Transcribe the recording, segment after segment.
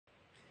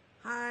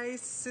Hi,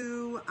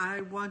 Sue.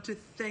 I want to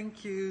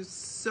thank you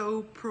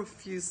so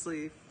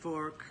profusely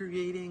for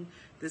creating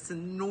this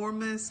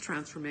enormous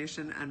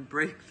transformation and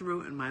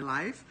breakthrough in my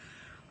life.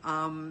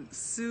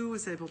 Sue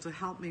was able to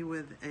help me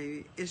with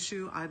a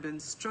issue I've been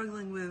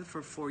struggling with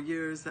for 4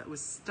 years that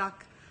was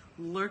stuck,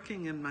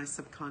 lurking in my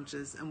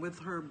subconscious. And with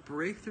her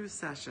breakthrough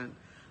session,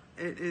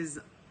 it is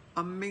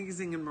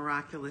amazing and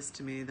miraculous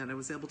to me that I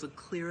was able to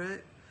clear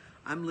it.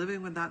 I'm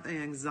living without the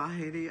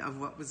anxiety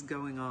of what was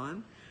going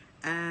on.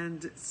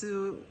 And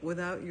Sue,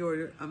 without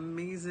your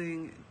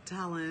amazing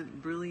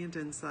talent, brilliant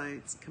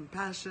insights,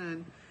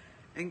 compassion,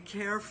 and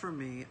care for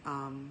me,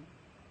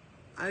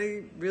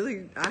 I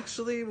really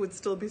actually would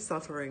still be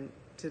suffering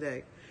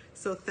today.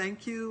 So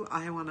thank you.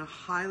 I want to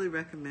highly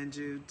recommend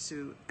you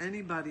to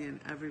anybody and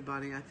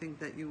everybody. I think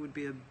that you would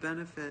be a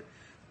benefit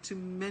to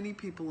many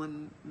people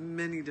in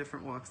many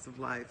different walks of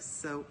life.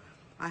 So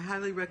I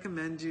highly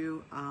recommend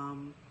you.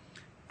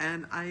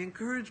 And I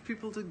encourage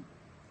people to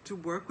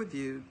work with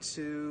you,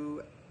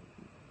 to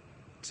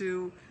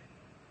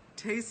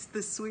taste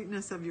the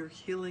sweetness of your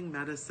healing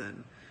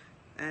medicine.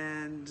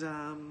 And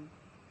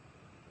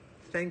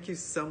thank you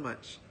so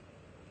much.